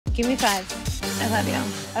Give me 5. I love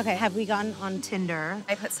you. Okay, have we gotten on Tinder?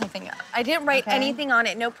 I put something up. I didn't write anything on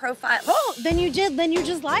it, no profile. Oh, then you just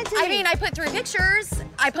lied to me. I mean, I put 3 pictures.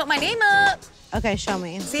 I put my name up. Okay, show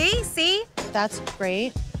me. See? That's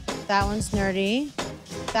great. That one's nerdy.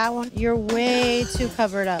 That one, you're way too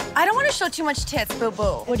covered up. I don't want to show too much tits,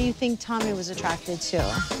 boo-boo. What do you think Tommy was attracted to?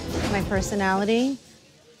 My personality?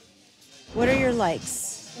 What are your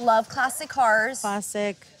likes? Love classic cars.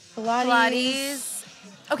 Classic. Pilates. Pilates.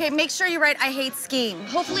 Okay, make sure you write, I hate skiing.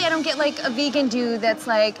 Hopefully I don't get like a vegan dude that's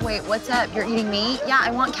like, wait, what's up? You're eating meat? Yeah, I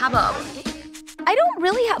want kebab. I don't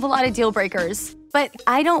really have a lot of deal breakers, but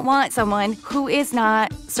I don't want someone who is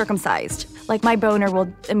not circumcised. Like, my boner will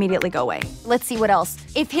immediately go away. Let's see what else.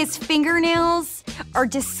 If his fingernails are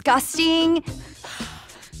disgusting,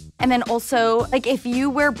 and then also, like, if you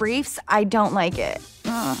wear briefs, I don't like it.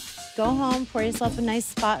 Go home, pour yourself a nice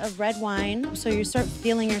spot of red wine so you start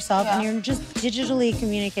feeling yourself and you're just digitally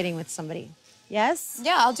communicating with somebody. Yes?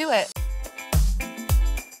 Yeah, I'll do it.